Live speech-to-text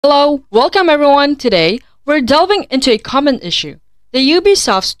Hello, welcome everyone. Today, we're delving into a common issue, the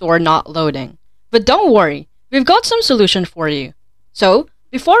Ubisoft store not loading. But don't worry, we've got some solution for you. So,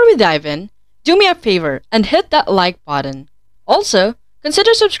 before we dive in, do me a favor and hit that like button. Also,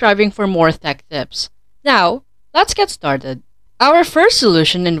 consider subscribing for more tech tips. Now, let's get started. Our first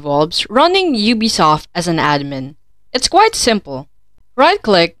solution involves running Ubisoft as an admin. It's quite simple.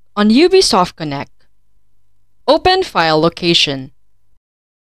 Right-click on Ubisoft Connect. Open File Location.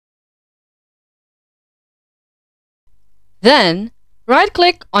 Then,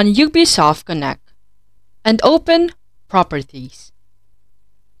 right-click on Ubisoft Connect and open Properties.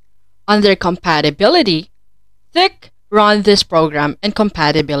 Under Compatibility, click Run this program in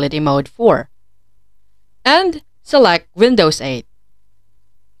Compatibility Mode 4 and select Windows 8.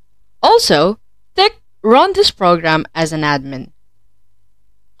 Also, click Run this program as an admin.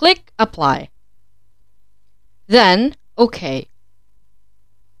 Click Apply. Then, OK.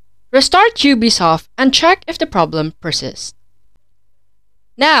 Restart Ubisoft and check if the problem persists.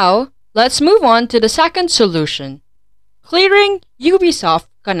 Now, let's move on to the second solution, clearing Ubisoft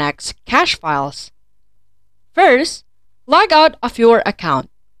Connect's cache files. First, log out of your account.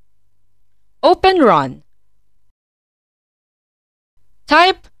 Open Run.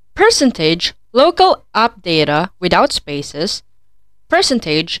 Type %local app data without spaces,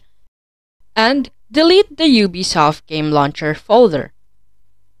 %, and delete the Ubisoft Game Launcher folder.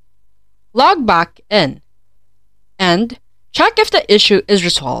 Log back in and check if the issue is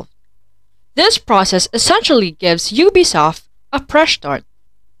resolved. This process essentially gives Ubisoft a fresh start.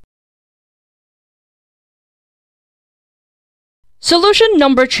 Solution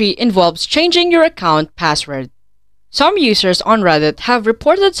number 3 involves changing your account password. Some users on Reddit have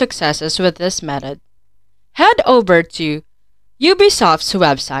reported successes with this method. Head over to Ubisoft's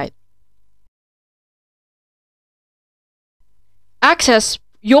website. Access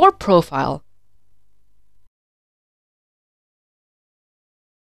your profile.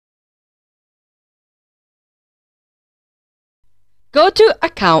 Go to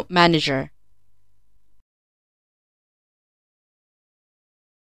Account Manager.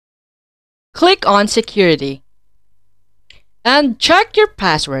 Click on Security and check your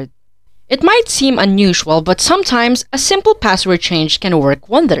password. It might seem unusual, but sometimes a simple password change can work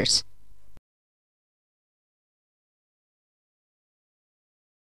wonders.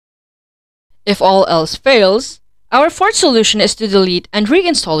 If all else fails, our fourth solution is to delete and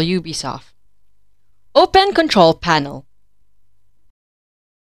reinstall Ubisoft. Open Control Panel.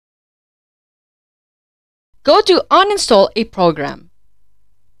 Go to Uninstall a program.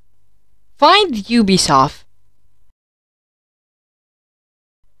 Find Ubisoft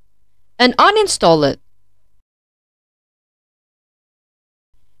and uninstall it.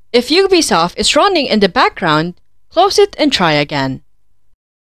 If Ubisoft is running in the background, close it and try again.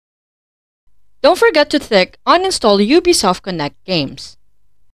 Don't forget to click Uninstall Ubisoft Connect Games.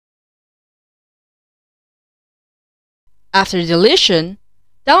 After deletion,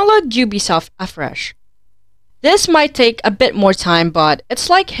 download Ubisoft afresh. This might take a bit more time, but it's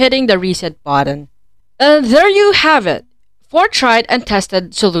like hitting the reset button. And there you have it, 4 tried and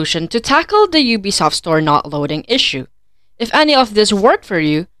tested solution to tackle the Ubisoft store not loading issue. If any of this worked for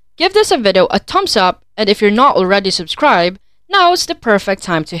you, give this video a thumbs up, and if you're not already subscribed, now's the perfect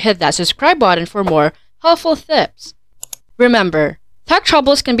time to hit that subscribe button for more helpful tips. Remember, tech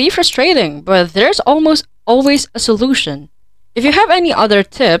troubles can be frustrating, but there's almost always a solution. If you have any other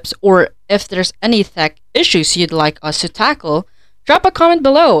tips or if there's any tech issues you'd like us to tackle, drop a comment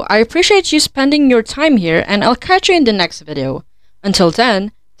below. I appreciate you spending your time here, and I'll catch you in the next video. Until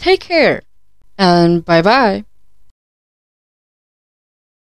then, take care and bye bye.